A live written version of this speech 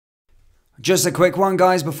Just a quick one,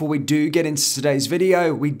 guys, before we do get into today's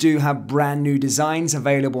video. We do have brand new designs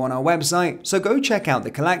available on our website, so go check out the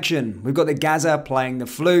collection. We've got the Gaza playing the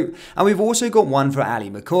flute, and we've also got one for Ali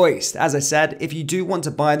McCoist. As I said, if you do want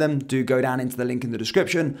to buy them, do go down into the link in the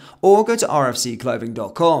description or go to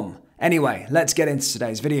rfcclothing.com. Anyway, let's get into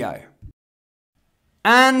today's video.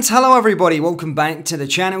 And hello everybody, welcome back to the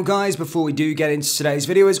channel, guys. Before we do get into today's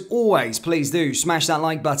video, as always, please do smash that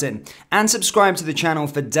like button and subscribe to the channel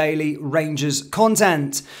for daily Rangers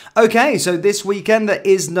content. Okay, so this weekend there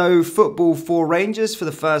is no football for Rangers for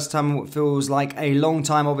the first time in what feels like a long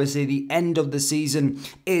time. Obviously, the end of the season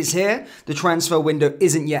is here. The transfer window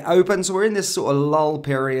isn't yet open, so we're in this sort of lull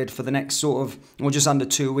period for the next sort of, or just under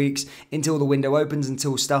 2 weeks until the window opens,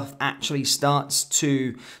 until stuff actually starts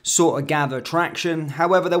to sort of gather traction.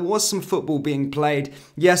 However, there was some football being played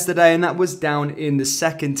yesterday, and that was down in the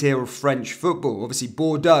second tier of French football. Obviously,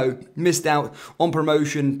 Bordeaux missed out on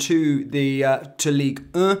promotion to the Ligue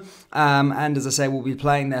 1, and as I say, we'll be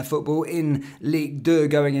playing their football in Ligue 2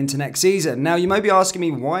 going into next season. Now, you may be asking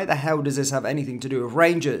me, why the hell does this have anything to do with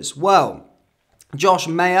Rangers? Well, Josh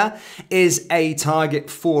Maja is a target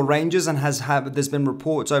for Rangers, and there's been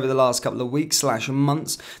reports over the last couple of weeks /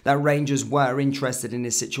 months that Rangers were interested in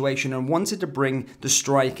his situation and wanted to bring the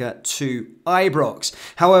striker to Ibrox.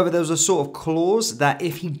 However, there was a sort of clause that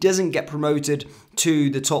if he doesn't get promoted to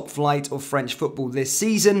the top flight of French football this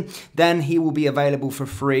season, then he will be available for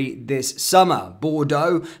free this summer.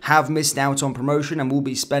 Bordeaux have missed out on promotion and will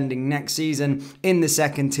be spending next season in the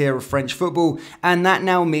second tier of French football, and that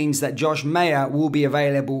now means that Josh Maja will be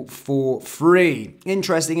available for free.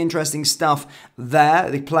 Interesting stuff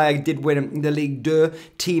there. The player did win the Ligue 2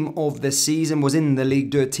 team of the season, was in the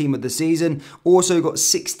Ligue 2 team of the season, also got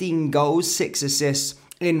 16 goals, 6 assists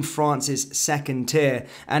in France's second tier,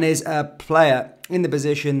 and is a player in the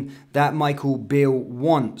position that Michael Beale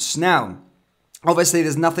wants. Now, obviously,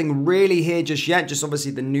 there's nothing really here just yet, just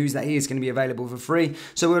obviously the news that he is going to be available for free.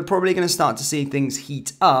 So we're probably going to start to see things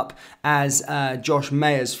heat up as Josh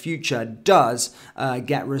Maja's future does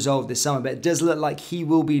get resolved this summer. But it does look like he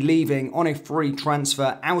will be leaving on a free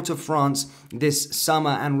transfer out of France this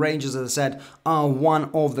summer. And Rangers, as I said, are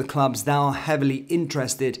one of the clubs that are heavily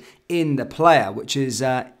interested in the player, which is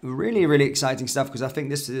really exciting stuff, because I think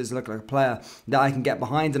this does look like a player that I can get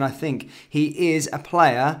behind. And I think he is a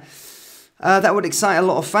player that would excite a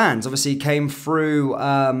lot of fans. Obviously, he came through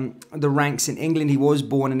the ranks in England. He was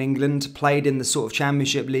born in England, played in the sort of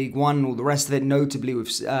Championship, League One, all the rest of it, notably with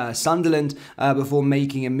Sunderland, before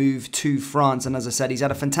making a move to France. And as I said, he's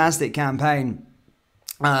had a fantastic campaign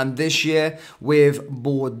this year with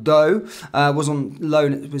Bordeaux. Was on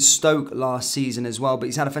loan with Stoke last season as well, but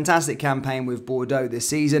he's had a fantastic campaign with Bordeaux this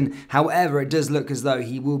season. However, it does look as though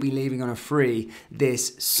he will be leaving on a free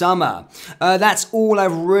this summer. That's all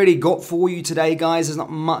I've really got for you today, guys. There's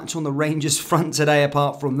not much on the Rangers front today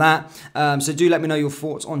apart from that. So do let me know your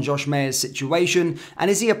thoughts on Josh Maja's situation,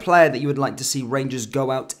 and is he a player that you would like to see Rangers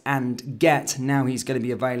go out and get now he's going to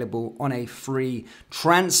be available on a free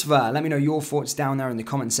transfer? Let me know your thoughts down there in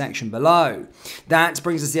the comment section below. That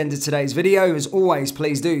brings us to the end of today's video. As always,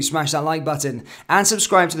 please do smash that like button and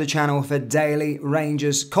subscribe to the channel for daily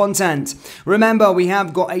Rangers content. Remember, we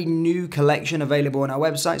have got a new collection available on our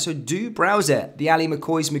website, so do browse it. The Ali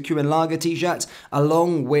McCoist McEwen Lager t-shirt,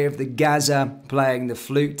 along with the Gaza playing the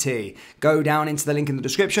flute tee. Go down into the link in the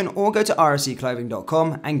description or go to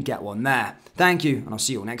rfcclothing.com and get one there. Thank you, and I'll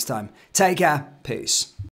see you all next time. Take care.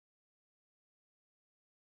 Peace.